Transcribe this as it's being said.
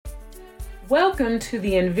Welcome to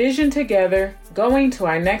the Envision Together, Going to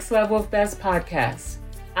Our Next Level of Best podcast.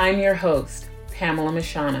 I'm your host, Pamela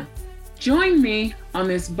Mashana. Join me on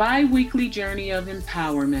this bi-weekly journey of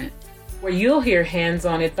empowerment, where you'll hear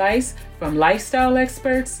hands-on advice from lifestyle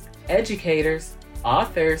experts, educators,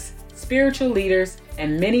 authors, spiritual leaders,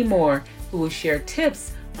 and many more who will share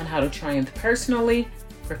tips on how to triumph personally,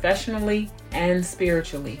 professionally, and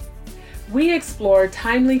spiritually. We explore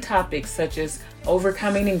timely topics such as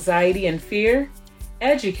overcoming anxiety and fear,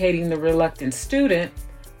 educating the reluctant student,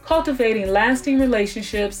 cultivating lasting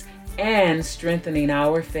relationships, and strengthening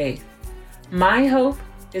our faith. My hope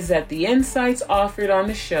is that the insights offered on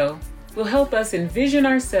the show will help us envision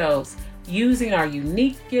ourselves using our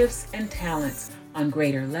unique gifts and talents on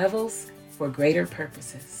greater levels for greater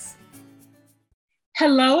purposes.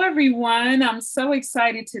 Hello, everyone. I'm so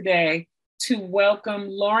excited today to welcome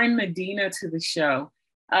Lauren Medina to the show.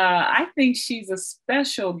 I think she's a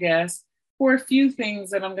special guest for a few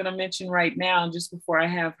things that I'm going to mention right now, just before I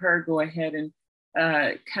have her go ahead and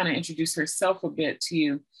kind of introduce herself a bit to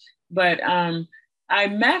you. But I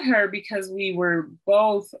met her because we were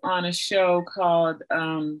both on a show called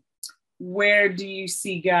Where Do You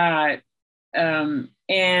See God? And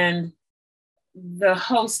the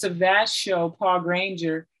host of that show, Paul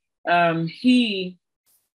Granger, he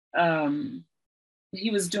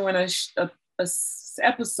was doing a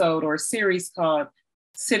episode or a series called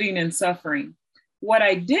Sitting and Suffering. What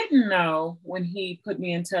I didn't know when he put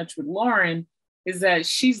me in touch with Lauren is that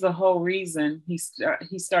she's the whole reason he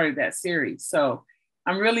started that series. So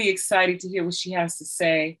I'm really excited to hear what she has to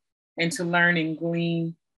say and to learn and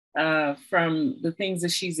glean from the things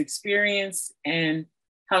that she's experienced and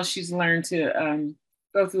how she's learned to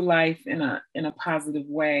go through life in a positive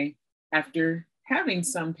way after having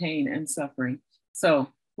some pain and suffering. So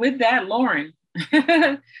with that, Lauren,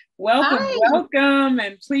 welcome,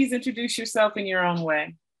 and please introduce yourself in your own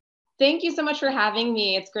way. Thank you so much for having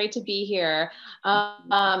me. It's great to be here.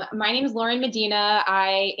 My name is Lauren Medina.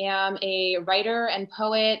 I am a writer and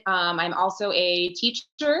poet. I'm also a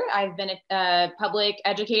teacher. I've been a public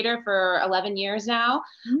educator for 11 years now.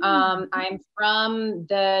 I'm from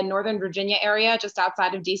the Northern Virginia area, just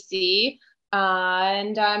outside of DC.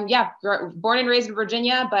 Born and raised in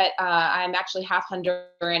Virginia, but I'm actually half Honduran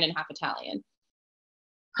and half Italian.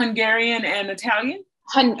 Hungarian and Italian?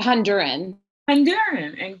 Honduran. And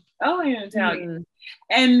Italian.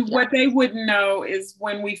 And what they wouldn't know is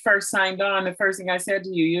when we first signed on, the first thing I said to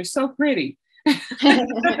you, you're so pretty. Well,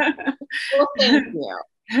 thank you.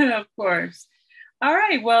 Of course. All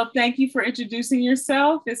right. Well, thank you for introducing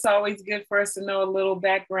yourself. It's always good for us to know a little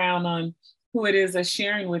background on who it is that's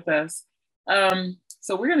sharing with us.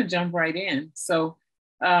 So we're going to jump right in. So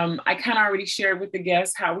I kind of already shared with the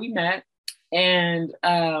guests how we met. And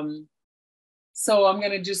so I'm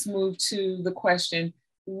going to just move to the question,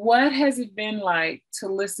 what has it been like to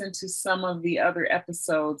listen to some of the other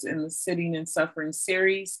episodes in the Sitting and Suffering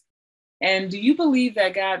series? And do you believe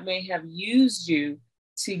that God may have used you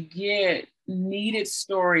to get needed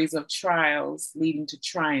stories of trials leading to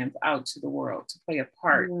triumph out to the world, to play a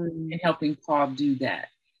part in helping Paul do that?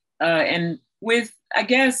 And with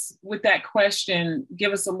that question,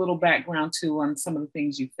 give us a little background too on some of the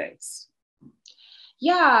things you faced.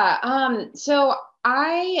 Yeah. So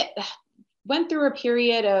I went through a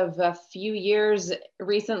period of a few years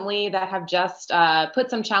recently that have just put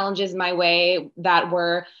some challenges my way that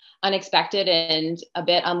were unexpected and a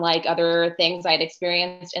bit unlike other things I'd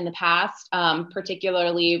experienced in the past,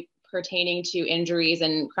 particularly pertaining to injuries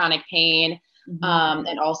and chronic pain,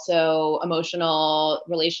 and also emotional,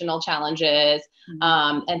 relational challenges,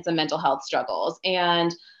 and some mental health struggles.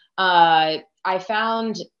 And I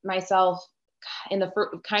found myself in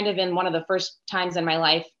one of the first times in my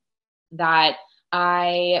life that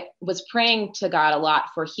I was praying to God a lot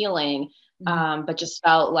for healing, but just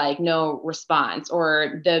felt like no response,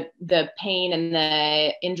 or the pain and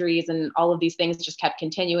the injuries and all of these things just kept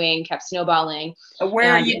continuing, kept snowballing.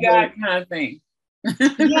 Where you got kind of thing.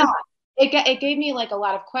 Yeah. It gave me like a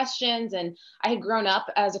lot of questions, and I had grown up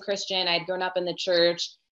as a Christian. I had grown up in the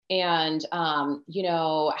church and,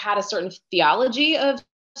 had a certain theology of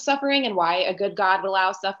suffering and why a good God would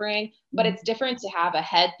allow suffering, but it's different to have a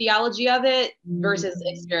head theology of it versus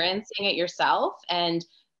experiencing it yourself. And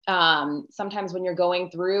sometimes when you're going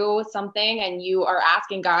through something and you are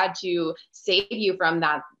asking God to save you from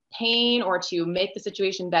that pain or to make the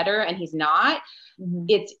situation better, and he's not,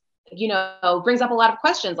 it's, brings up a lot of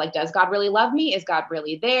questions like, does God really love me? Is God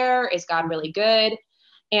really there? Is God really good?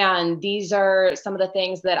 And these are some of the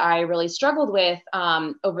things that I really struggled with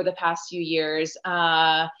over the past few years.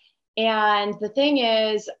 And the thing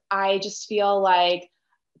is, I just feel like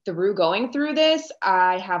through going through this,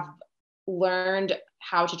 I have learned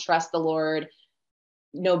how to trust the Lord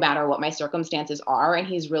no matter what my circumstances are. And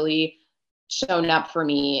he's really shown up for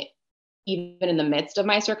me, even in the midst of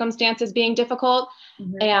my circumstances being difficult.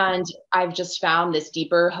 Mm-hmm. And I've just found this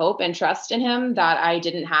deeper hope and trust in him that I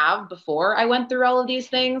didn't have before I went through all of these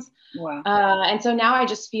things. Wow. And so now I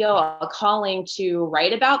just feel a calling to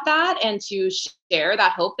write about that and to share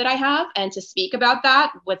that hope that I have and to speak about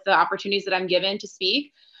that with the opportunities that I'm given to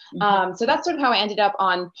speak. Mm-hmm. So that's sort of how I ended up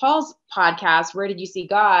on Paul's podcast, Where Did You See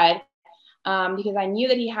God? Because I knew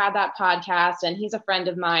that he had that podcast and he's a friend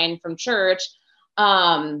of mine from church.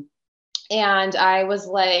 And I was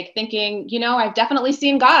like thinking, I've definitely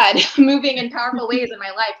seen God moving in powerful ways in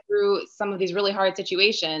my life through some of these really hard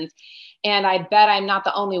situations. And I bet I'm not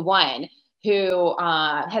the only one who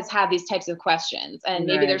has had these types of questions. And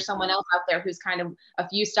maybe there's someone else out there who's kind of a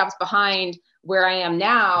few steps behind where I am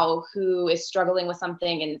now, who is struggling with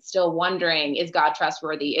something and still wondering, is God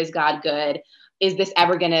trustworthy? Is God good? Is this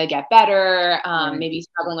ever going to get better? Maybe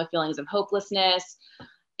struggling with feelings of hopelessness.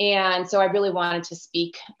 And so I really wanted to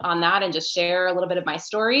speak on that and just share a little bit of my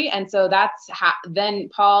story. And so that's how then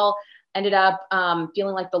Paul ended up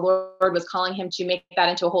feeling like the Lord was calling him to make that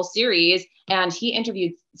into a whole series. And he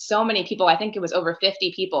interviewed so many people. I think it was over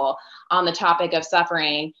 50 people on the topic of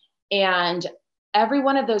suffering. And every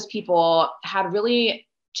one of those people had really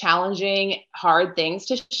challenging, hard things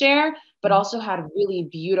to share, but also had really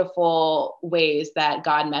beautiful ways that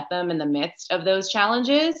God met them in the midst of those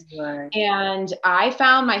challenges. Right. And I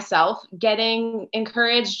found myself getting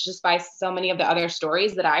encouraged just by so many of the other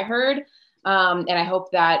stories that I heard. And I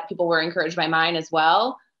hope that people were encouraged by mine as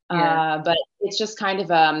well. But it's just kind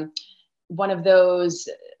of one of those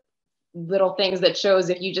little things that shows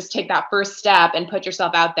if you just take that first step and put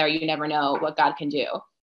yourself out there, you never know what God can do.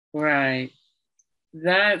 Right.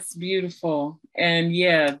 That's beautiful. And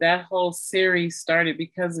yeah, that whole series started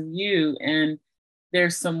because of you. And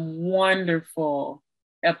there's some wonderful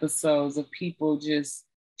episodes of people just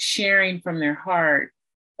sharing from their heart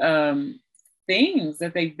things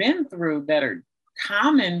that they've been through that are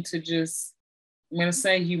common to just, I'm going to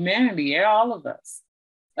say humanity, all of us.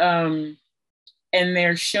 And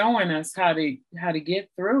they're showing us how to get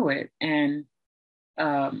through it. And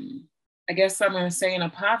I guess I'm going to say in a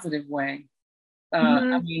positive way.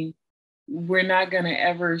 I mean, we're not going to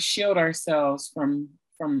ever shield ourselves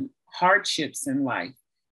from hardships in life,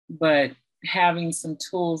 but having some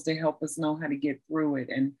tools to help us know how to get through it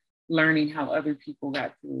and learning how other people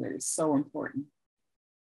got through it is so important.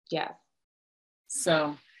 Yeah.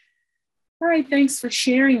 So, all right, thanks for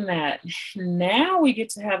sharing that. Now we get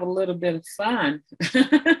to have a little bit of fun.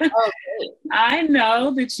 I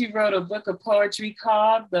know that you wrote a book of poetry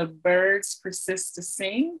called The Birds Persist to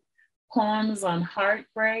Sing, Poems on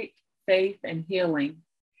Heartbreak, Faith, and Healing.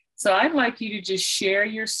 So I'd like you to just share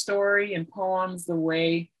your story and poems the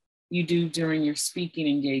way you do during your speaking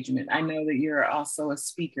engagement. I know that you're also a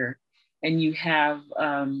speaker and you have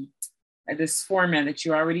this format that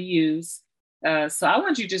you already use. So I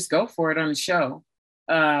want you to just go for it on the show.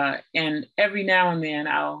 And every now and then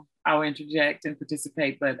I'll interject and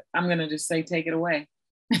participate, but I'm going to just say, take it away.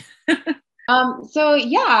 So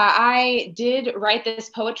yeah, I did write this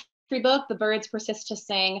poetry book, The Birds Persist to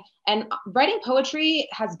Sing. And writing poetry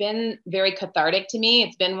has been very cathartic to me.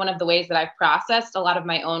 It's been one of the ways that I've processed a lot of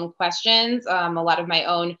my own questions, a lot of my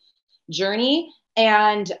own journey.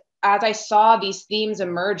 And as I saw these themes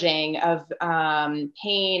emerging of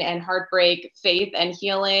pain and heartbreak, faith and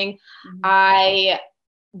healing, I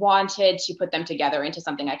wanted to put them together into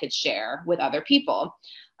something I could share with other people.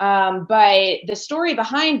 But the story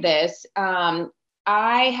behind this, I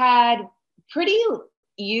had pretty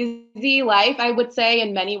easy life, I would say,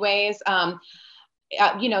 in many ways,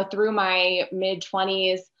 through my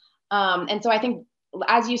mid-20s. And so I think,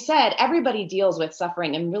 as you said, everybody deals with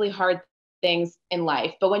suffering and really hard things in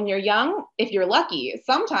life. But when you're young, if you're lucky,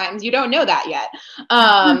 sometimes you don't know that yet.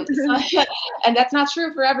 And that's not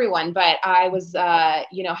true for everyone. But I was,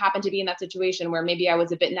 happened to be in that situation where maybe I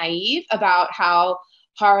was a bit naive about how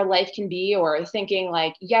hard life can be, or thinking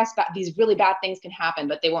like, yes, these really bad things can happen,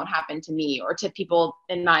 but they won't happen to me or to people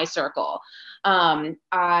in my circle.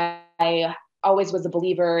 I always was a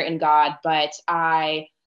believer in God, but I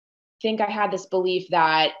think I had this belief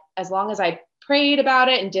that as long as I prayed about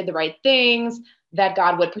it and did the right things, that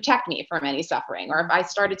God would protect me from any suffering. Or if I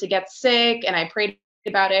started to get sick and I prayed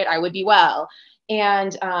about it, I would be well.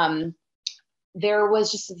 And there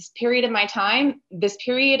was just this period of time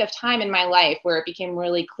in my life where it became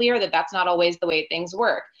really clear that that's not always the way things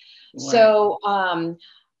work. Right. So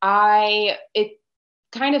it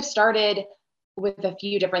kind of started with a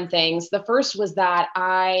few different things. The first was that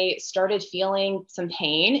I started feeling some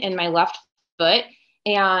pain in my left foot.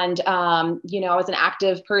 And, I was an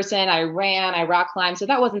active person. I ran, I rock climbed. So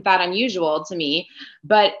that wasn't that unusual to me,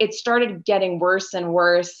 but it started getting worse and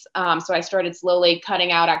worse. So I started slowly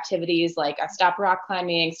cutting out activities, like I stopped rock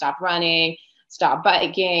climbing, stopped running, stopped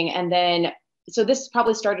biking. And then, so this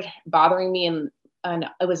probably started bothering me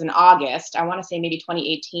it was in August, I want to say maybe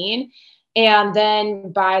 2018. And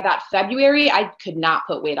then by that February, I could not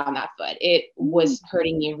put weight on that foot. It was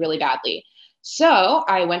hurting me really badly. So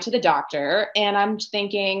I went to the doctor, and I'm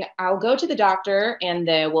thinking I'll go to the doctor and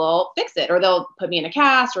they will fix it, or they'll put me in a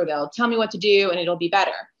cast, or they'll tell me what to do and it'll be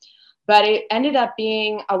better. But it ended up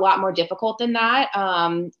being a lot more difficult than that.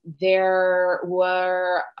 There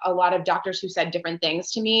were a lot of doctors who said different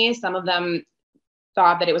things to me. Some of them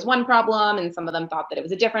thought that it was one problem, and some of them thought that it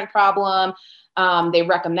was a different problem. They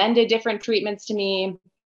recommended different treatments to me.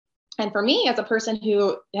 And for me, as a person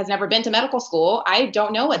who has never been to medical school, I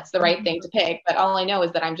don't know what's the right thing to pick, but all I know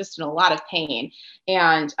is that I'm just in a lot of pain,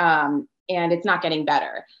 and it's not getting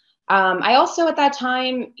better. I also at that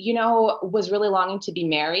time, was really longing to be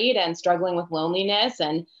married and struggling with loneliness.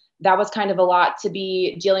 And that was kind of a lot to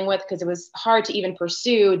be dealing with, because it was hard to even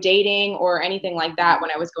pursue dating or anything like that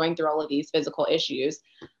when I was going through all of these physical issues.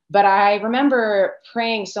 But I remember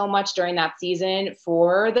praying so much during that season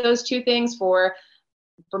for those two things, for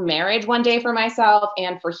marriage one day for myself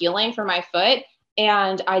and for healing for my foot.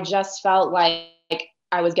 And I just felt like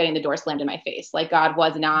I was getting the door slammed in my face. Like God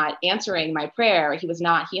was not answering my prayer. He was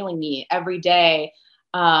not healing me every day.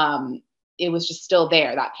 It was just still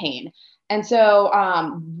there, that pain. And so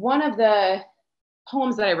one of the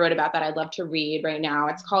poems that I wrote about that I'd love to read right now,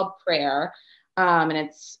 it's called Prayer. And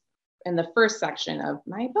it's in the first section of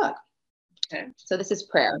my book. Okay. So this is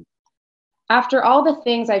Prayer. After all the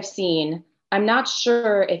things I've seen, I'm not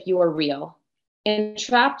sure if you are real.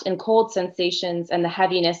 Entrapped in cold sensations and the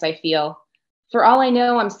heaviness I feel. For all I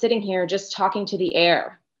know, I'm sitting here just talking to the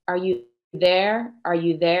air. Are you there? Are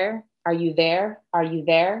you there? Are you there? Are you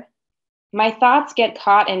there? My thoughts get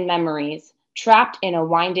caught in memories, trapped in a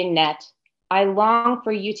winding net. I long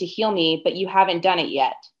for you to heal me, but you haven't done it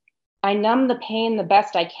yet. I numb the pain the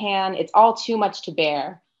best I can. It's all too much to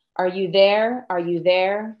bear. Are you there? Are you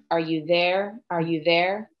there? Are you there? Are you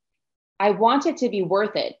there? I want it to be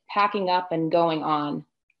worth it, packing up and going on.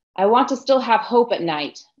 I want to still have hope at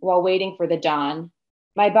night while waiting for the dawn.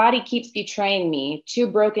 My body keeps betraying me, too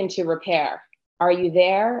broken to repair. Are you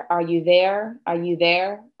there? Are you there? Are you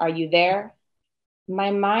there? Are you there?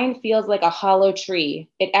 My mind feels like a hollow tree.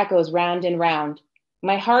 It echoes round and round.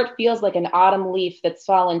 My heart feels like an autumn leaf that's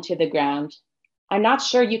fallen to the ground. I'm not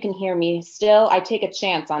sure you can hear me. Still, I take a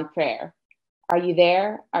chance on prayer. Are you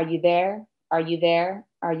there? Are you there? Are you there?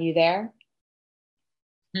 Are you there?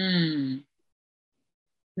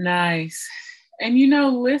 Nice. And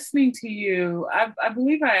listening to you, I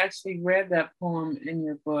believe I actually read that poem in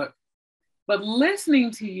your book, but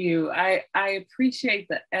listening to you, I appreciate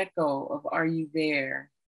the echo of "Are you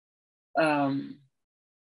there?" And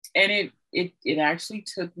it actually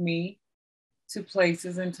took me to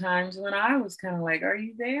places and times when I was kind of like, "Are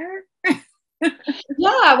you there?"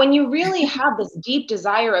 Yeah, when you really have this deep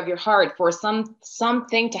desire of your heart for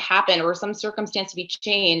something to happen or some circumstance to be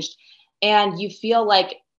changed, and you feel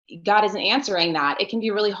like God isn't answering that, it can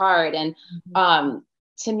be really hard. And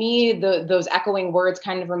to me, those echoing words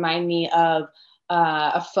kind of remind me of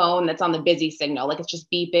a phone that's on the busy signal, like it's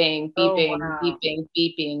just beeping, beeping, beeping,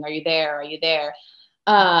 beeping. Are you there? Are you there?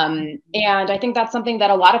 And I think that's something that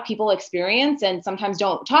a lot of people experience and sometimes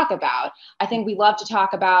don't talk about. I think we love to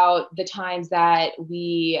talk about the times that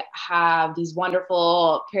we have these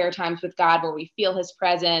wonderful prayer times with God where we feel his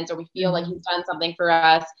presence or we feel like he's done something for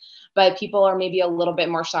us, but people are maybe a little bit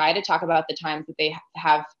more shy to talk about the times that they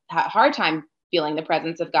have a hard time feeling the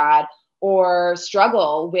presence of God or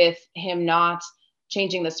struggle with him not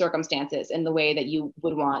changing the circumstances in the way that you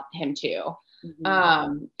would want him to.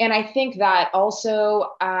 And I think that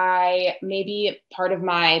also maybe part of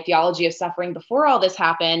my theology of suffering before all this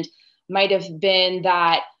happened might have been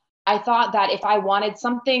that I thought that if I wanted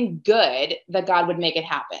something good, that God would make it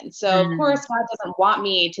happen. So of course, God doesn't want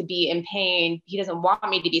me to be in pain. He doesn't want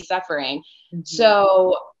me to be suffering.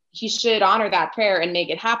 So he should honor that prayer and make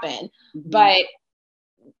it happen. But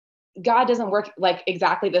God doesn't work like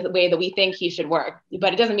exactly the way that we think he should work,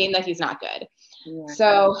 but it doesn't mean that he's not good. Yeah.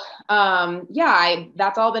 So,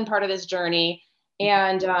 that's all been part of this journey.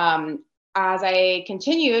 And as I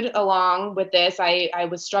continued along with this, I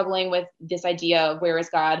was struggling with this idea of where is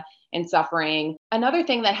God in suffering. Another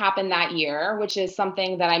thing that happened that year, which is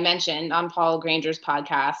something that I mentioned on Paul Granger's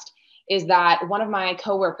podcast, is that one of my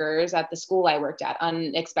coworkers at the school I worked at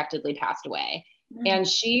unexpectedly passed away. And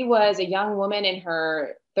she was a young woman in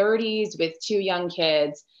her 30s with 2 young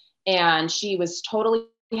kids. And she was totally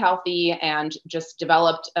healthy and just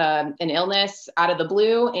developed an illness out of the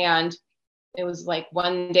blue. And it was like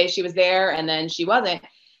one day she was there and then she wasn't.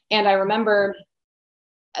 And I remember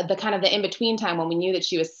the kind of the in-between time when we knew that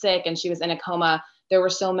she was sick and she was in a coma. There were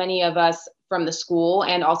so many of us from the school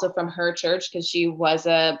and also from her church, because she was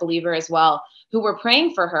a believer as well, who were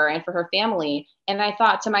praying for her and for her family. And I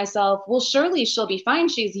thought to myself, well, surely she'll be fine.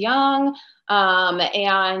 She's young.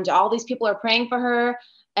 And all these people are praying for her.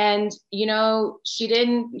 And, you know, she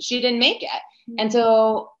didn't make it. And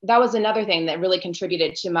so that was another thing that really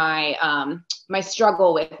contributed to my my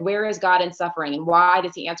struggle with where is God in suffering, and why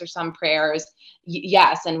does he answer some prayers?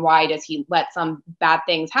 Yes. And why does he let some bad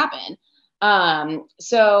things happen?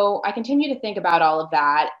 So I continue to think about all of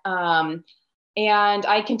that. And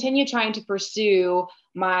I continue trying to pursue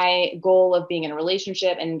my goal of being in a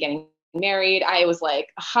relationship and getting married. I was like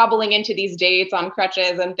hobbling into these dates on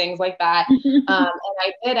crutches and things like that. And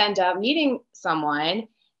I did end up meeting someone.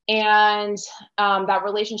 And that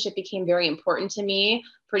relationship became very important to me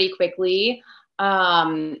pretty quickly.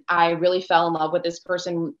 I really fell in love with this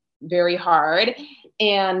person very hard.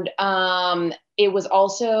 And it was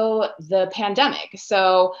also the pandemic.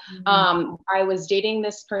 So I was dating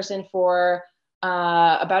this person for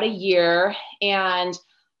about a year. And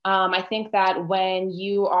I think that when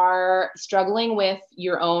you are struggling with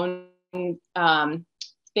your own things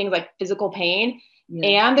like physical pain,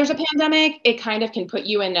 and there's a pandemic, it kind of can put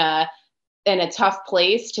you in a tough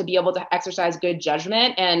place to be able to exercise good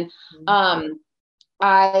judgment. And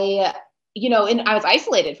I was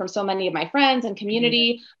isolated from so many of my friends and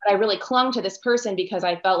community, but I really clung to this person because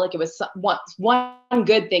I felt like it was one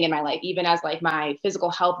good thing in my life, even as like my physical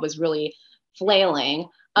health was really flailing.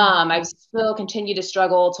 I still continued to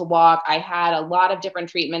struggle to walk. I had a lot of different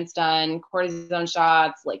treatments done, cortisone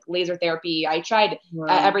shots, like laser therapy. I tried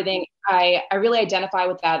everything. I really identify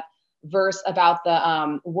with that verse about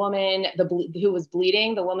the woman who was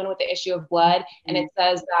bleeding, the woman with the issue of blood. And it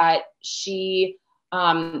says that she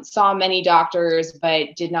saw many doctors,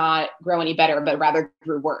 but did not grow any better, but rather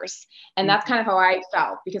grew worse. And that's kind of how I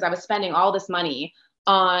felt, because I was spending all this money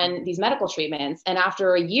on these medical treatments. And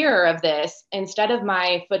after a year of this, instead of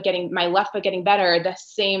my left foot getting better, the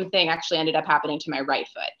same thing actually ended up happening to my right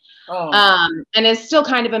foot. And it's still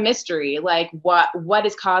kind of a mystery, like what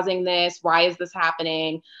is causing this? Why is this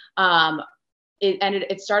happening?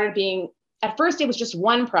 It started being, at first it was just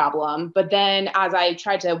one problem, but then as I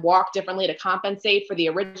tried to walk differently to compensate for the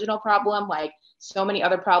original problem, like so many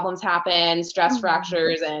other problems happened, stress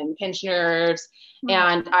fractures and pinched nerves.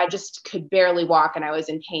 And I just could barely walk, and I was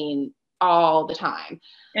in pain all the time.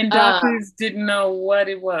 And doctors didn't know what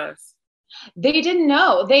it was. They didn't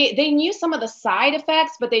know. They knew some of the side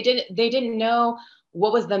effects, but they didn't know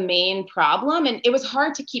what was the main problem. And it was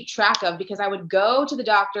hard to keep track of, because I would go to the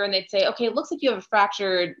doctor and they'd say, okay, it looks like you have a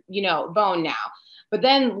fractured, bone now. But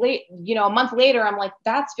then a month later, I'm like,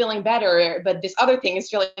 that's feeling better, but this other thing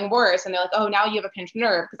is feeling worse. And they're like, oh, now you have a pinched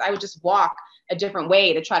nerve. Because I would just walk a different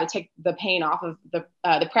way to try to take the pain off of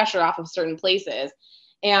the pressure off of certain places.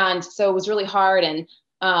 And so it was really hard. And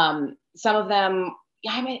some of them,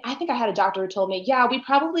 I think I had a doctor who told me, yeah, we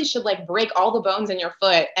probably should like break all the bones in your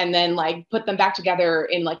foot and then like put them back together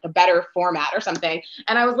in like a better format or something.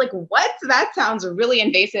 And I was like, what? That sounds really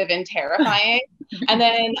invasive and terrifying. And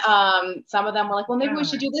then some of them were like, well, maybe we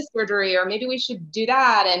should do this surgery, or maybe we should do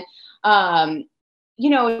that. And,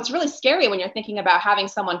 it's really scary when you're thinking about having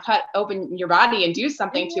someone cut open your body and do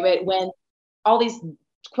something to it, when all these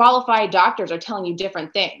qualified doctors are telling you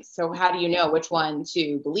different things. So how do you know which one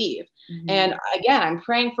to believe? And again, I'm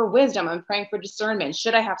praying for wisdom. I'm praying for discernment.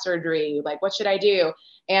 Should I have surgery? Like, what should I do?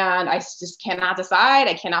 And I just cannot decide.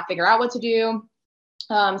 I cannot figure out what to do.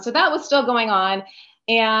 So that was still going on.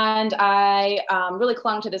 And I really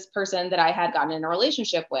clung to this person that I had gotten in a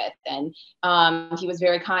relationship with. And he was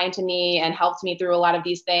very kind to me and helped me through a lot of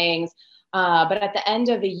these things. But at the end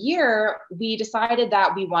of the year, we decided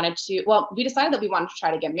that we wanted to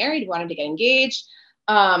try to get married. We wanted to get engaged.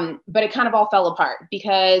 But it kind of all fell apart,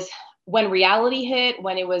 because when reality hit,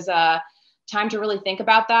 when it was time to really think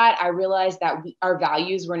about that, I realized that our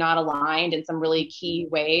values were not aligned in some really key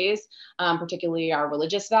ways, particularly our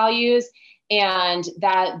religious values. And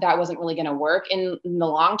that wasn't really going to work in the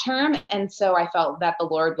long term. And so I felt that the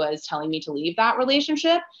Lord was telling me to leave that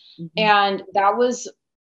relationship. And that was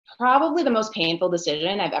probably the most painful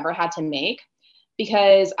decision I've ever had to make,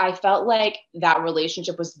 because I felt like that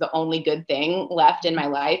relationship was the only good thing left in my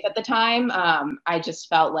life at the time. I just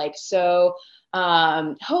felt like so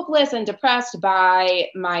hopeless and depressed by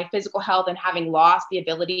my physical health and having lost the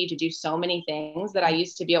ability to do so many things that I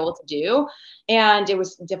used to be able to do. And it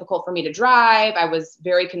was difficult for me to drive. I was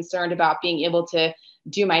very concerned about being able to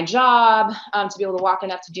do my job, to be able to walk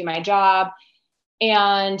enough to do my job.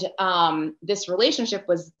 And this relationship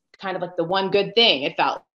was kind of like the one good thing it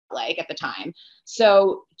felt like at the time.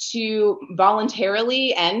 So to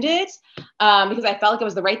voluntarily end it, because I felt like it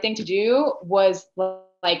was the right thing to do, was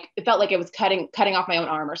like, it felt like it was cutting off my own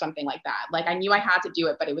arm or something like that. Like I knew I had to do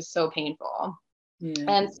it, but it was so painful. Yeah.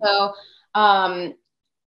 And so,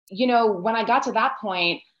 when I got to that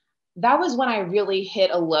point, that was when I really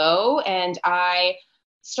hit a low, and I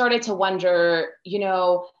started to wonder,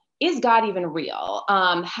 is God even real?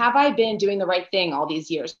 Have I been doing the right thing all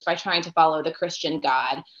these years by trying to follow the Christian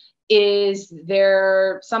God? Is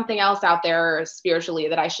there something else out there spiritually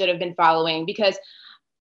that I should have been following? Because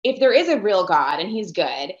if there is a real God and he's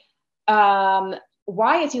good,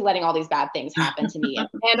 why is he letting all these bad things happen to me?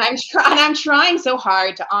 And I'm trying so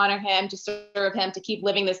hard to honor him, to serve him, to keep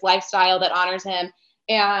living this lifestyle that honors him.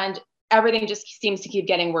 And everything just seems to keep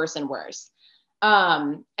getting worse and worse.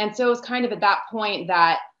 And so it was kind of at that point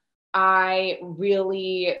that I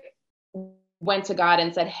really went to God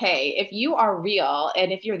and said, hey, if you are real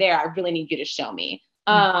and if you're there, I really need you to show me.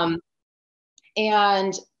 And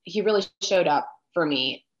he really showed up for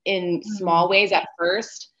me in small ways at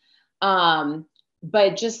first.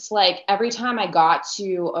 But just like every time I got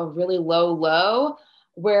to a really low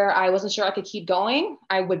where I wasn't sure I could keep going,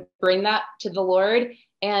 I would bring that to the Lord,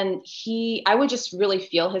 and I would just really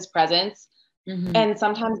feel his presence. And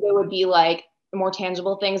sometimes there would be like more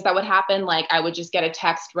tangible things that would happen. Like I would just get a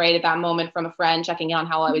text right at that moment from a friend checking in on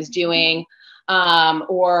how I was doing.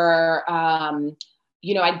 Or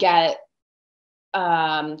I'd get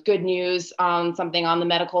good news on something on the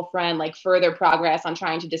medical front, like further progress on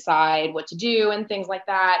trying to decide what to do and things like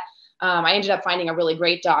that. I ended up finding a really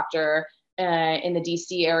great doctor in the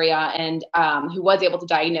DC area, and who was able to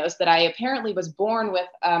diagnose that I apparently was born with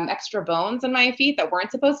extra bones in my feet that weren't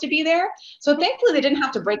supposed to be there. So thankfully they didn't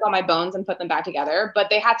have to break all my bones and put them back together, but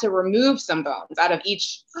they had to remove some bones out of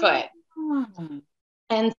each foot.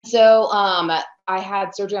 And so I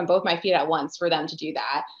had surgery on both my feet at once for them to do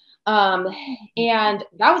that. And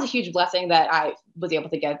that was a huge blessing that I was able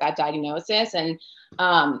to get that diagnosis and,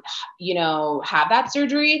 have that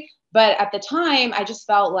surgery. But at the time, I just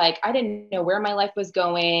felt like I didn't know where my life was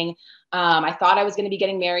going. I thought I was going to be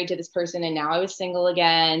getting married to this person, and now I was single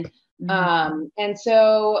again. And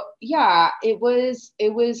so, yeah, it was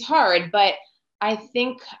hard, but I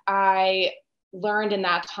think I learned in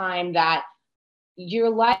that time that your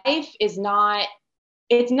life it's not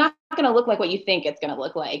going to look like what you think it's going to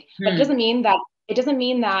look like. But it doesn't mean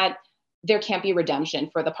that there can't be redemption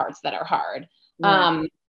for the parts that are hard. Right.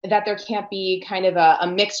 That there can't be kind of a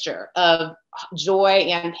mixture of joy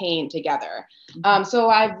and pain together. So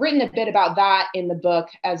I've written a bit about that in the book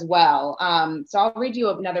as well. So I'll read you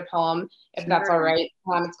another poem if that's all right.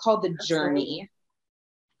 It's called The Journey.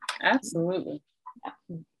 Absolutely.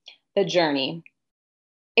 The Journey.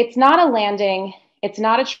 It's not a landing. It's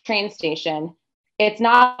not a train station. It's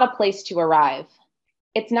not a place to arrive.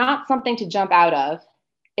 It's not something to jump out of.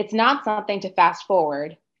 It's not something to fast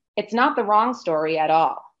forward. It's not the wrong story at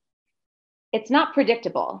all. It's not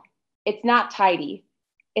predictable. It's not tidy.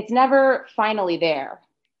 It's never finally there.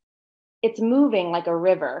 It's moving like a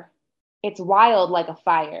river. It's wild like a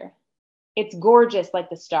fire. It's gorgeous like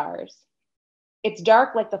the stars. It's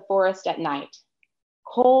dark like the forest at night.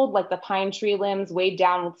 Cold like the pine tree limbs weighed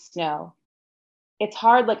down with snow. It's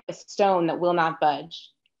hard like a stone that will not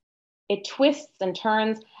budge. It twists and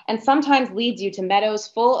turns and sometimes leads you to meadows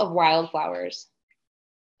full of wildflowers.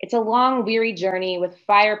 It's a long, weary journey with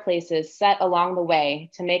fireplaces set along the way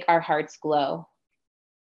to make our hearts glow.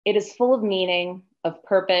 It is full of meaning, of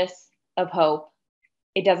purpose, of hope.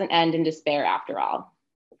 It doesn't end in despair after all.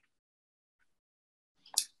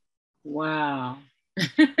 Wow.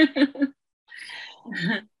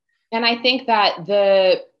 And I think that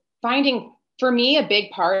for me, a big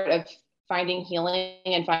part of finding healing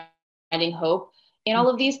and finding hope in all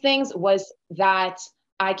of these things was that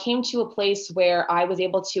I came to a place where I was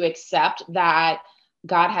able to accept that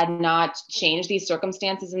God had not changed these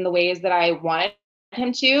circumstances in the ways that I wanted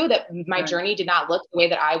him to, that my journey did not look the way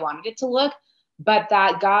that I wanted it to look, but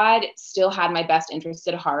that God still had my best interest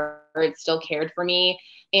at heart, still cared for me,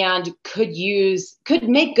 and could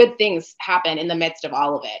make good things happen in the midst of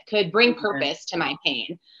all of it, could bring purpose to my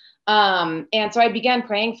pain. And so I began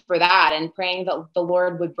praying for that and praying that the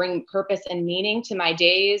Lord would bring purpose and meaning to my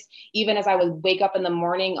days, even as I would wake up in the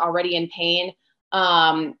morning already in pain,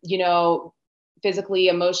 physically,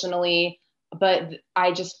 emotionally, but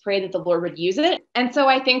I just prayed that the Lord would use it. And so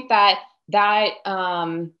I think that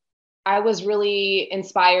I was really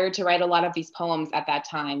inspired to write a lot of these poems at that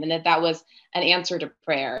time, and that was an answer to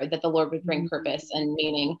prayer, that the Lord would bring purpose and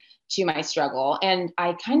meaning to my struggle. And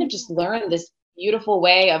I kind of just learned this beautiful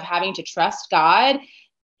way of having to trust God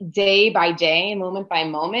day by day, moment by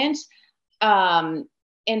moment,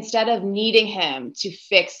 instead of needing him to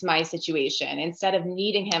fix my situation, instead of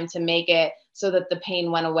needing him to make it so that the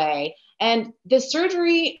pain went away. And the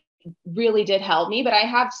surgery really did help me, but I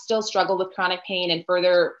have still struggled with chronic pain and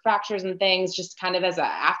further fractures and things, just kind of as a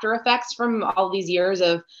after effects from all these years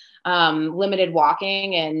of limited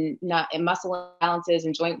walking and muscle imbalances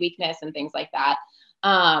and joint weakness and things like that.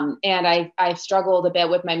 And I've struggled a bit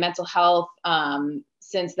with my mental health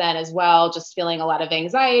since then as well, just feeling a lot of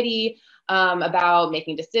anxiety about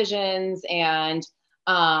making decisions, and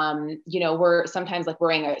we're sometimes like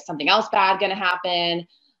worrying something else bad going to happen.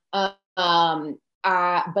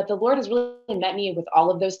 But the Lord has really met me with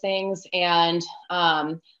all of those things. And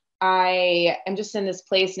I am just in this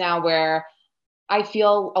place now where I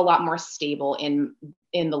feel a lot more stable in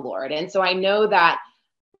the Lord. And so I know that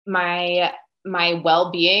my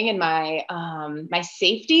well-being and my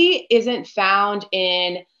safety isn't found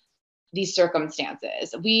in these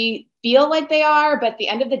circumstances. We feel like they are, but at the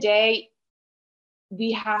end of the day,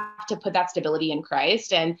 we have to put that stability in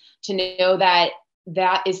Christ, and to know that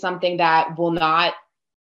that is something that will not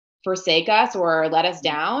forsake us or let us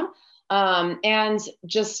down. And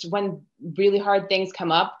just when really hard things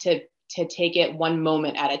come up, to take it one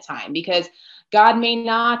moment at a time, because God may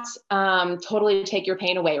not totally take your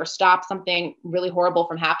pain away or stop something really horrible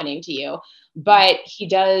from happening to you, but he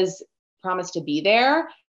does promise to be there.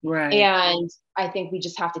 Right. And I think we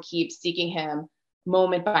just have to keep seeking him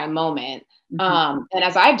moment by moment. And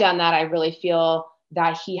as I've done that, I really feel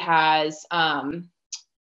that he has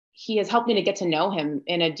helped me to get to know him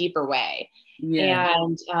in a deeper way. Yeah.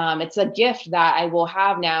 And it's a gift that I will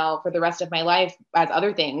have now for the rest of my life as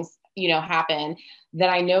other things, happen, that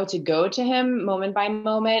I know to go to him moment by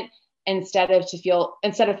moment, instead of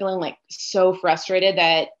feeling like so frustrated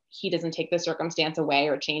that he doesn't take the circumstance away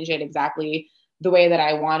or change it exactly the way that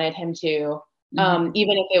I wanted him to, even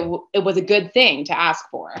if it was a good thing to ask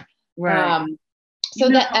for. Right. So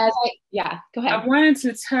go ahead. I wanted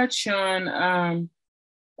to touch on a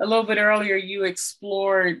little bit earlier. You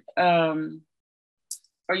explored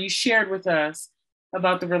or you shared with us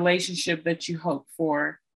about the relationship that you hoped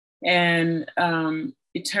for, and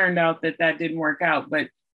it turned out that didn't work out. But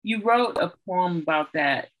you wrote a poem about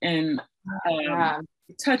that, and it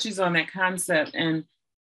touches on that concept. And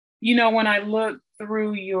when I look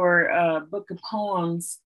through your book of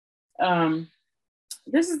poems,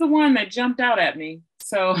 this is the one that jumped out at me.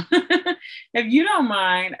 So if you don't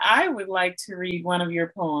mind, I would like to read one of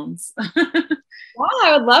your poems. Wow,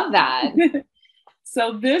 I would love that.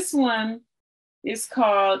 So this one is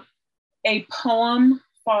called A Poem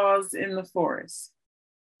Falls in the Forest.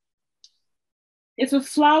 If a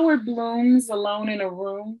flower blooms alone in a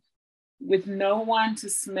room with no one to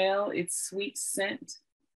smell its sweet scent,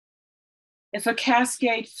 if a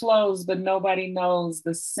cascade flows but nobody knows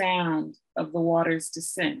the sound of the water's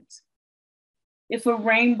descent, if a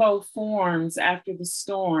rainbow forms after the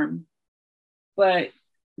storm, but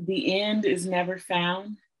the end is never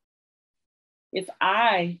found, if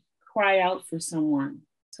I cry out for someone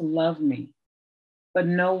to love me, but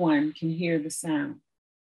no one can hear the sound,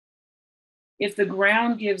 if the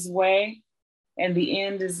ground gives way and the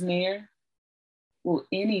end is near, will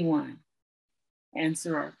anyone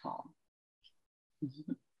answer our call?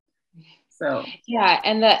 So yeah,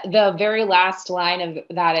 and the very last line of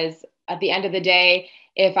that is, at the end of the day,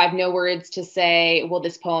 if I've no words to say, will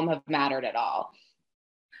this poem have mattered at all?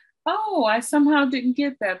 Oh, I somehow didn't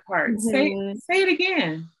get that part. Say it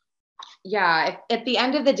again. Yeah, at the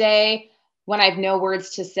end of the day, when I've no words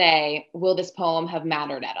to say, will this poem have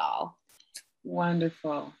mattered at all?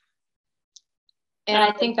 Wonderful. And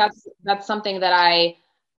I think that's something that I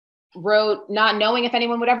wrote not knowing if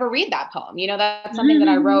anyone would ever read that poem. That's something that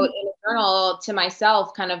I wrote in a journal to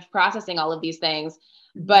myself, kind of processing all of these things.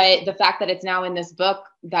 But the fact that it's now in this book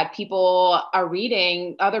that people are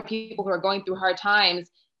reading, other people who are going through hard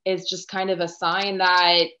times, is just kind of a sign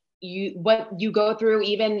that what you go through,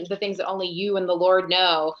 even the things that only you and the Lord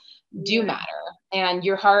know, do matter. And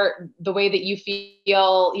your heart, the way that you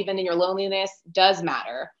feel, even in your loneliness, does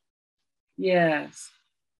matter. Yes.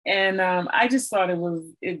 And I just thought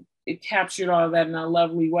it captured all that in a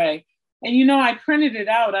lovely way. And I printed it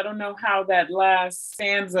out. I don't know how that last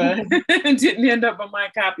stanza didn't end up on my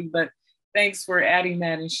copy, but thanks for adding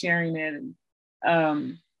that and sharing it.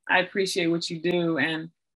 And I appreciate what you do. And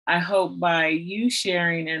I hope by you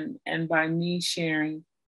sharing and by me sharing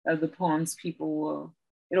the poems, it'll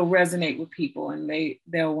resonate with people, and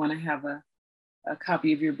they'll want to have a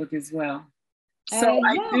copy of your book as well. So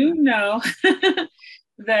I Yeah. do know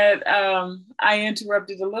that I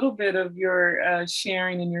interrupted a little bit of your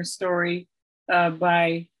sharing and your story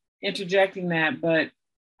by interjecting that, but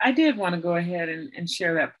I did want to go ahead and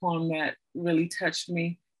share that poem that really touched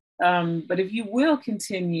me. But if you will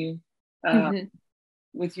continue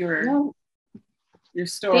with No, your thank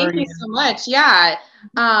story. you so much. Yeah.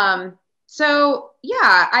 So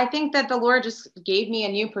yeah, I think that the Lord just gave me a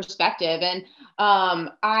new perspective, and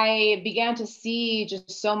I began to see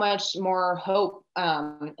just so much more hope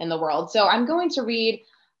in the world. So I'm going to read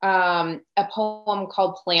a poem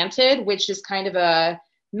called Planted, which is kind of a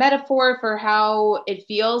metaphor for how it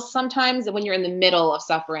feels sometimes when you're in the middle of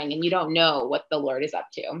suffering and you don't know what the Lord is up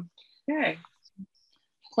to. Okay.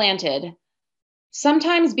 Planted.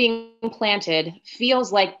 Sometimes being planted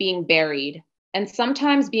feels like being buried, and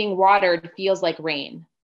sometimes being watered feels like rain.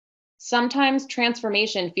 Sometimes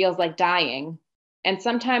transformation feels like dying, and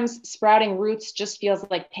sometimes sprouting roots just feels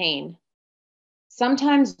like pain.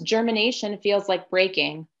 Sometimes germination feels like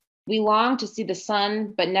breaking. We long to see the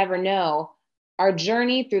sun, but never know. Our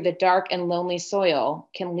journey through the dark and lonely soil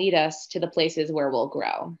can lead us to the places where we'll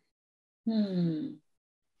grow. Hmm.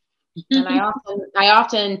 And I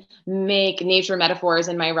often make nature metaphors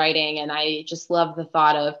in my writing, and I just love the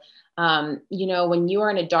thought of, when you are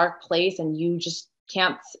in a dark place and you just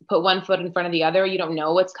can't put one foot in front of the other, you don't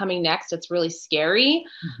know what's coming next. It's really scary,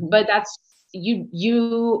 but that's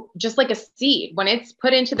you just like a seed. When it's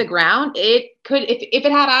put into the ground, it could, if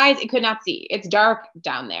it had eyes, it could not see. It's dark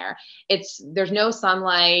down there. There's no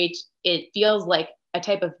sunlight. It feels like a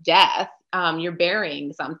type of death. You're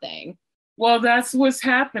burying something. Well, that's what's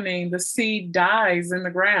happening. The seed dies in the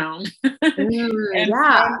ground. And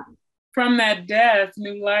Yeah. from that death,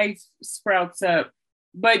 new life sprouts up.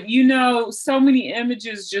 But so many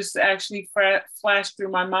images just actually flashed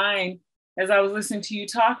through my mind as I was listening to you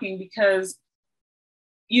talking, because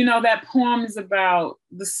that poem is about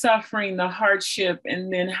the suffering, the hardship,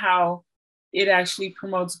 and then how it actually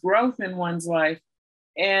promotes growth in one's life.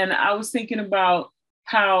 And I was thinking about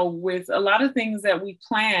how with a lot of things that we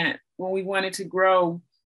plant when we want it to grow,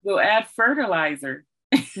 we'll add fertilizer.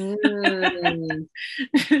 We're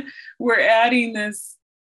adding this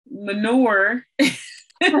manure.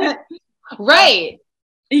 Right.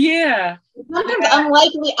 Yeah.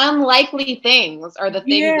 Sometimes unlikely things are the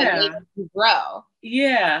things that make you grow.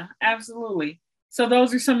 Yeah, absolutely. So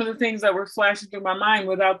those are some of the things that were flashing through my mind.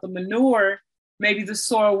 Without the manure, maybe the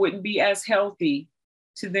soil wouldn't be as healthy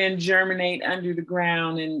to then germinate under the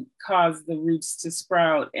ground and cause the roots to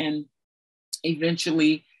sprout, and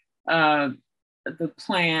eventually the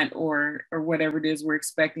plant or whatever it is we're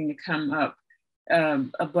expecting to come up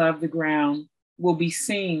above the ground will be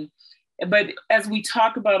seen. But as we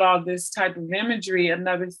talk about all this type of imagery,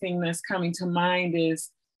 another thing that's coming to mind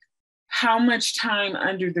is how much time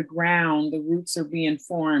under the ground the roots are being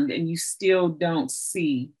formed and you still don't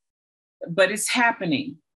see, but it's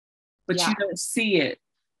happening, but you don't see it.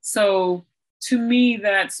 So to me,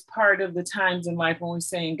 that's part of the times in life when we're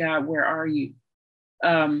saying, God, where are you?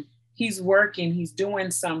 He's working, he's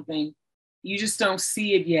doing something. You just don't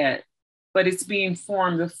see it yet, but it's being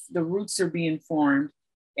formed. The roots are being formed,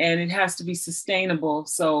 and it has to be sustainable.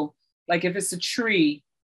 So like if it's a tree,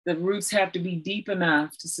 the roots have to be deep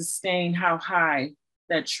enough to sustain how high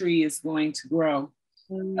that tree is going to grow.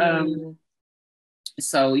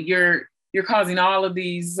 So you're causing all of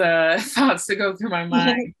these thoughts to go through my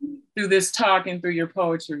mind through this talk and through your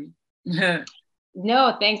poetry.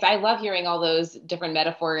 No, thanks. I love hearing all those different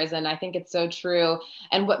metaphors, and I think it's so true.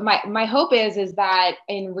 And what my hope is that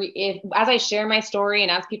as I share my story and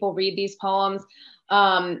as people read these poems,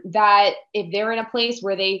 that if they're in a place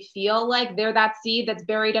where they feel like they're that seed that's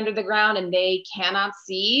buried under the ground and they cannot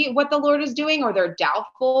see what the Lord is doing, or they're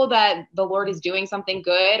doubtful that the Lord is doing something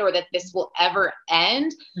good or that this will ever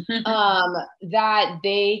end, that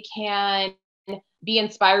they can be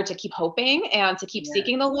inspired to keep hoping and to keep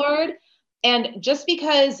seeking the Lord. And just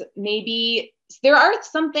because maybe there are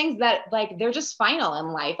some things that like they're just final in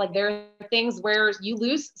life, like there are things where you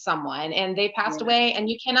lose someone and they passed away and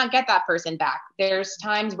you cannot get that person back. There's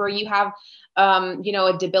times where you have a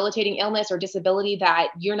debilitating illness or disability that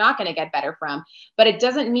you're not going to get better from, but it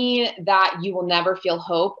doesn't mean that you will never feel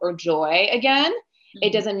hope or joy again.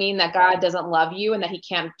 It doesn't mean that God doesn't love you and that he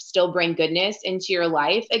can't still bring goodness into your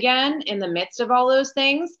life again in the midst of all those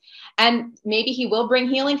things. And maybe he will bring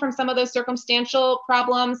healing from some of those circumstantial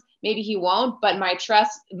problems. Maybe he won't, but my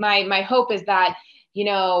hope is that,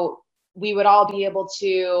 we would all be able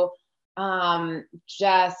to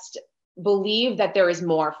just believe that there is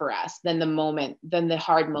more for us than the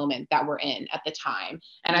hard moment that we're in at the time.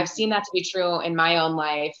 And I've seen that to be true in my own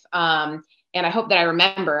life. And I hope that I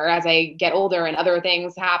remember as I get older and other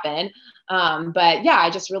things happen. But yeah, I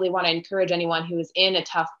just really want to encourage anyone who is in a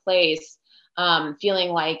tough place, feeling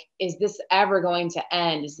like, is this ever going to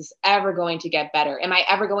end? Is this ever going to get better? Am I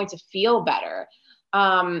ever going to feel better?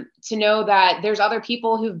 To know that there's other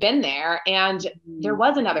people who've been there and there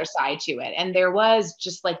was another side to it. And there was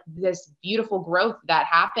just like this beautiful growth that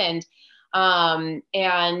happened.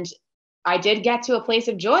 And I did get to a place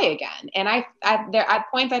of joy again. And there at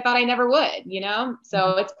points I thought I never would,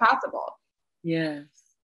 so it's possible. Yes.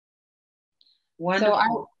 Wonderful.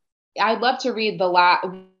 So I'd love to read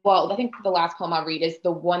I think the last poem I'll read is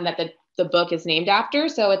the one that the book is named after.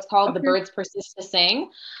 So it's called The Birds Persist to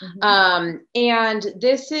Sing. And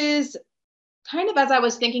this is kind of, as I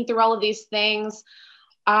was thinking through all of these things,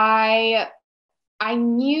 I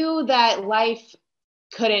knew that life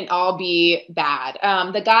couldn't all be bad.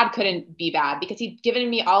 That God couldn't be bad because he'd given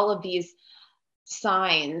me all of these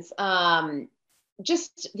signs,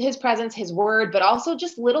 just his presence, his word, but also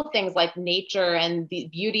just little things like nature and the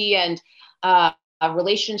beauty and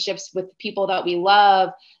relationships with people that we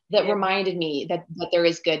love that reminded me that there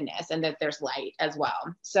is goodness and that there's light as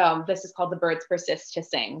well. So this is called The Birds Persist to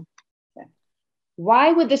Sing. Okay.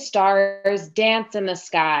 Why would the stars dance in the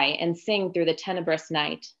sky and sing through the tenebrous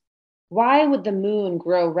night? Why would the moon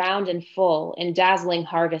grow round and full in dazzling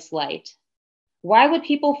harvest light? Why would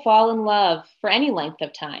people fall in love for any length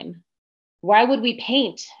of time? Why would we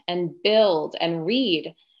paint and build and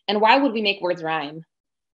read? And why would we make words rhyme?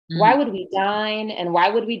 Why would we dine and why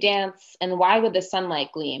would we dance? And why would the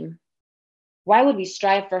sunlight gleam? Why would we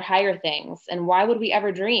strive for higher things? And why would we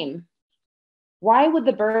ever dream? Why would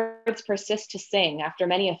the birds persist to sing after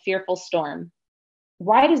many a fearful storm?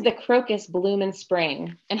 Why does the crocus bloom in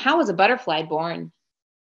spring? And how is a butterfly born?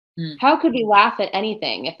 How could we laugh at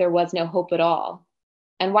anything if there was no hope at all?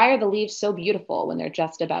 And why are the leaves so beautiful when they're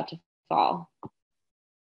just about to fall?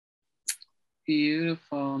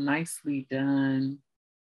 Beautiful. Nicely done.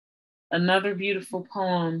 Another beautiful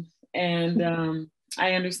poem. And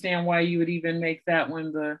I understand why you would even make that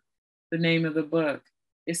one the name of the book.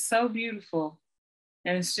 It's so beautiful.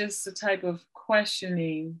 And it's just a type of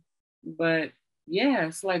questioning, but yeah,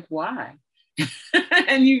 it's like, why?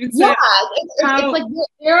 And you can say, it's like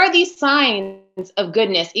there are these signs of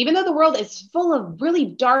goodness, even though the world is full of really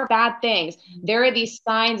dark, bad things. There are these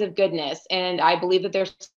signs of goodness, and I believe that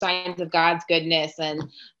there's signs of God's goodness, and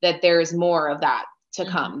that there's more of that to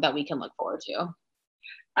come that we can look forward to.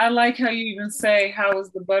 I like how you even say, "How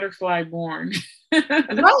was the butterfly born?"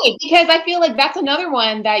 Right, because I feel like that's another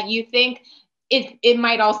one that you think. It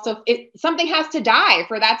might also, something has to die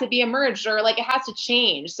for that to be emerged, or like it has to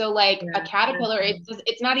change. So like a caterpillar,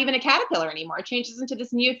 it's not even a caterpillar anymore. It changes into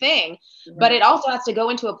this new thing, but it also has to go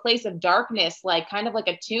into a place of darkness, like kind of like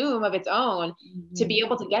a tomb of its own to be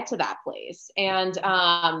able to get to that place. And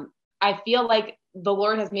I feel like the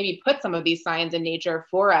Lord has maybe put some of these signs in nature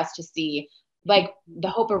for us to see. Like the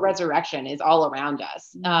hope of resurrection is all around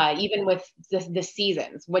us, even with the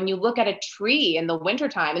seasons. When you look at a tree in the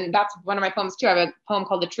wintertime, and that's one of my poems too. I have a poem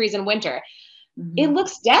called The Trees in Winter. It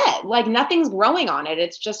looks dead, like nothing's growing on it.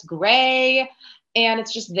 It's just gray and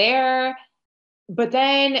it's just there. But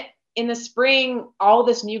then in the spring, all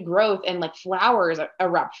this new growth and like flowers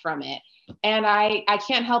erupt from it. And I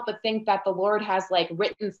can't help but think that the Lord has like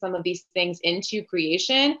written some of these things into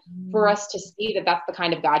creation for us to see that that's the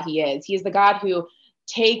kind of God he is. He is the God who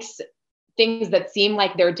takes things that seem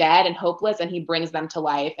like they're dead and hopeless, and he brings them to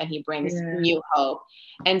life, and he brings new hope.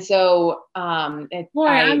 And so, I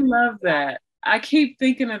love that. I keep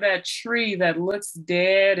thinking of that tree that looks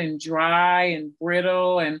dead and dry and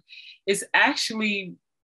brittle, and it's actually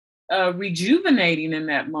rejuvenating in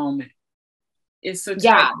that moment. It's a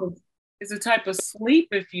type of sleep,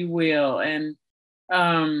 if you will, and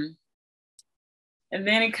then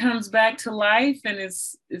it comes back to life, and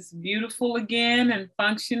it's beautiful again and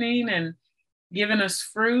functioning and giving us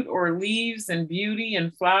fruit or leaves and beauty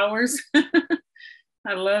and flowers.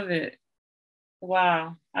 I love it.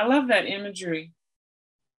 Wow, I love that imagery.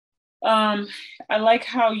 I like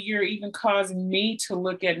how you're even causing me to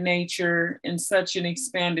look at nature in such an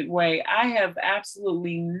expanded way. I have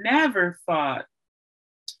absolutely never thought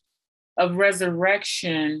of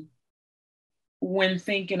resurrection when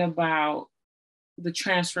thinking about the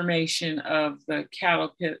transformation of the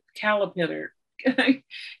caterpillar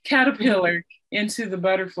into the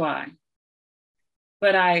butterfly.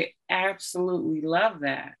 But I absolutely love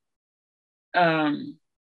that.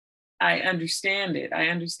 I understand it. I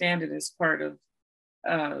understand it as part of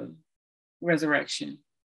resurrection.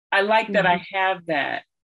 I like that I have that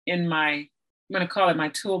in my, I'm going to call it my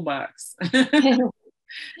toolbox.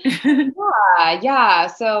 Yeah.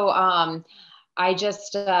 So, I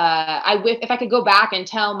just, if I could go back and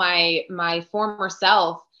tell my former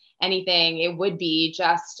self anything, it would be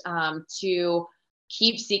just, to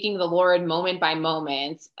keep seeking the Lord moment by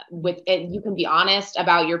moment. With it, you can be honest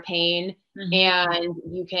about your pain, Mm-hmm. and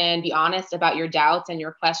you can be honest about your doubts and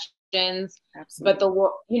your questions. Absolutely. But the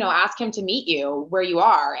Lord, ask Him to meet you where you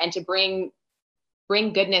are, and to bring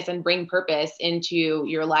goodness and bring purpose into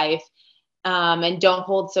your life. And don't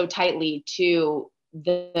hold so tightly to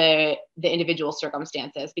the individual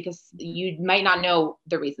circumstances, because you might not know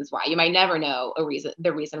the reasons why. You might never know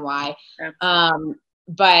the reason why.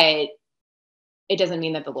 But it doesn't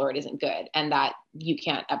mean that the Lord isn't good and that you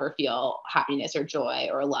can't ever feel happiness or joy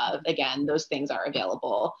or love. Again, those things are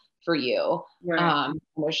available for you. Right.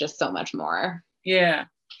 There's just so much more. Yeah.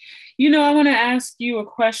 I want to ask you a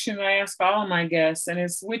question that I ask all of my guests, and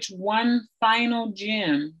it's, which one final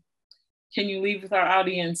gem can you leave with our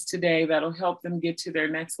audience today that'll help them get to their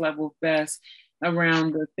next level of best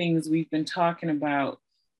around the things we've been talking about?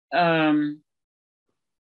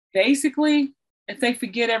 Basically, if they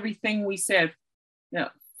forget everything we said,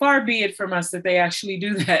 far be it from us that they actually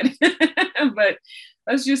do that. But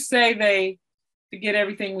let's just say they forget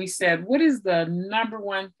everything we said. What is the number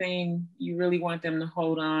one thing you really want them to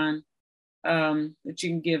hold on, that you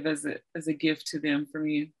can give as a gift to them from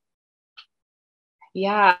you?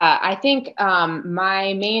 Yeah, I think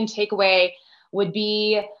my main takeaway would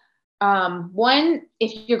be, one,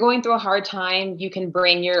 if you're going through a hard time, you can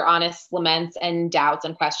bring your honest laments and doubts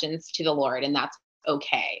and questions to the Lord, and that's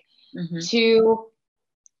okay. Mm-hmm. Two,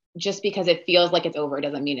 just because it feels like it's over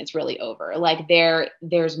doesn't mean it's really over. Like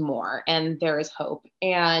there's more, and there is hope.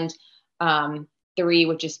 And three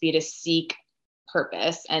would just be to seek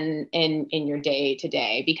purpose and in your day to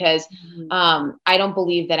day, because I don't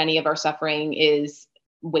believe that any of our suffering is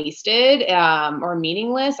wasted or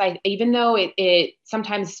meaningless. Even though it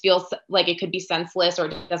sometimes feels like it could be senseless, or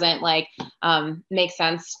doesn't make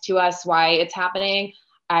sense to us why it's happening,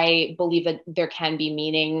 I believe that there can be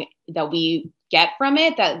meaning that we get from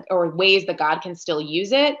it, or ways that God can still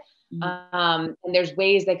use it. And there's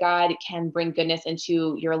ways that God can bring goodness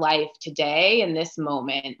into your life today, in this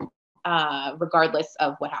moment, regardless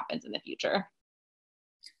of what happens in the future.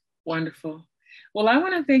 Wonderful. Well, I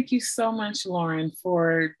want to thank you so much, Lauren,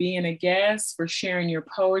 for being a guest, for sharing your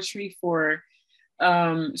poetry, for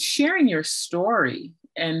sharing your story,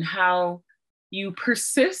 and how you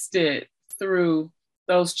persisted through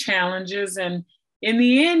those challenges. And in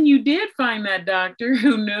the end, you did find that doctor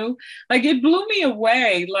who knew. It blew me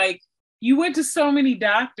away. You went to so many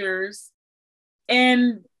doctors,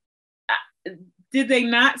 and did they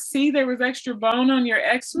not see there was extra bone on your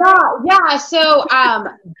x-ray? Yeah. So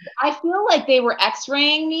I feel like they were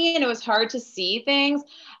x-raying me, and it was hard to see things.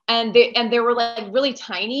 And they were really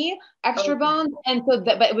tiny extra bones. And so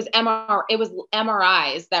but it was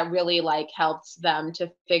MRIs that really helped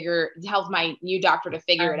my new doctor to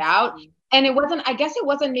figure it out. And I guess it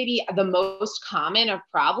wasn't maybe the most common of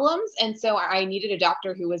problems. And so I needed a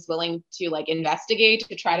doctor who was willing to investigate,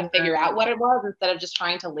 to try to figure out what it was, instead of just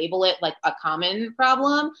trying to label it like a common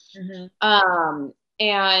problem.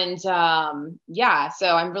 Yeah, so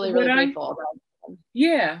I'm really grateful.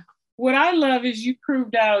 Yeah. What I love is you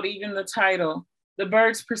proved out even the title, The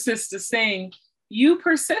Birds Persist to Sing. You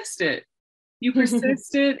persisted. You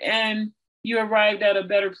persisted and you arrived at a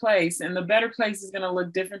better place. And the better place is going to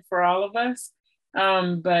look different for all of us.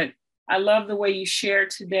 But I love the way you shared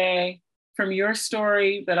today, from your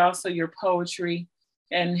story, but also your poetry,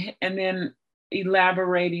 and then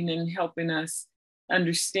elaborating and helping us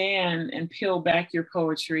understand and peel back your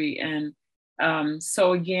poetry. And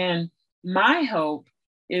so again, my hope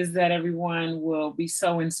is that everyone will be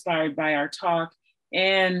so inspired by our talk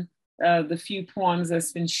and the few poems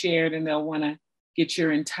that's been shared, and they'll want to get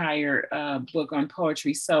your entire book on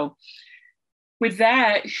poetry. So with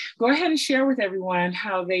that, go ahead and share with everyone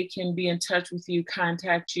how they can be in touch with you,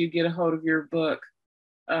 contact you, get a hold of your book.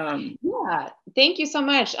 Yeah, thank you so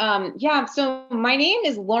much. So my name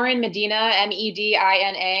is Lauren Medina,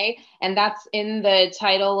 Medina, and that's in the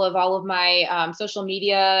title of all of my social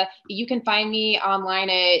media. You can find me online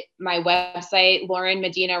at my website,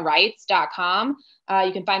 laurenmedinawrites.com.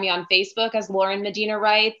 You can find me on Facebook as Lauren Medina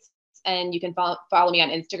Writes, and you can follow me on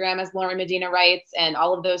Instagram as Lauren Medina Writes, and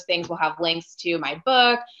all of those things will have links to my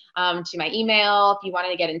book, to my email. If you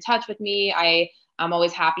wanted to get in touch with me, I'm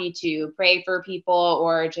always happy to pray for people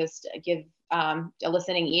or just give a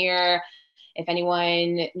listening ear. if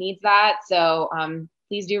anyone needs that. So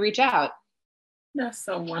please do reach out. That's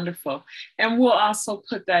so wonderful. And we'll also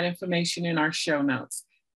put that information in our show notes.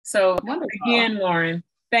 So Wonderful. Again, Lauren,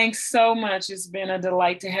 thanks so much. It's been a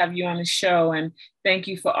delight to have you on the show. And thank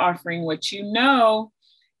you for offering what you know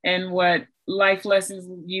and what life lessons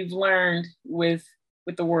you've learned with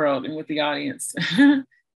the world and with the audience.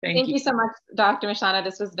 Thank you so much, Dr. Mashana.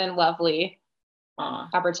 This has been lovely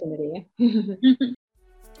opportunity.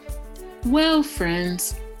 Well,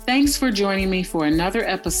 friends, thanks for joining me for another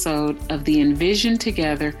episode of the Envision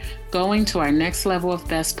Together, Going to Our Next Level of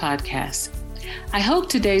Best podcast. I hope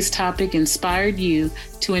today's topic inspired you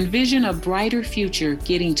to envision a brighter future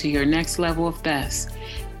getting to your next level of best,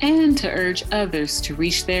 and to urge others to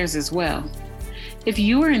reach theirs as well. If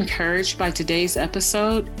you were encouraged by today's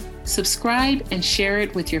episode, subscribe and share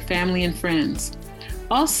it with your family and friends.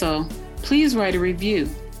 Also, please write a review.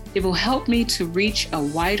 It will help me to reach a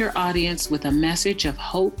wider audience with a message of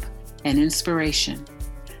hope and inspiration.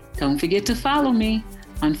 Don't forget to follow me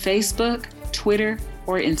on Facebook, Twitter,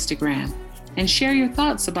 or Instagram, and share your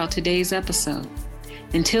thoughts about today's episode.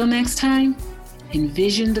 Until next time,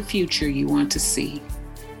 envision the future you want to see.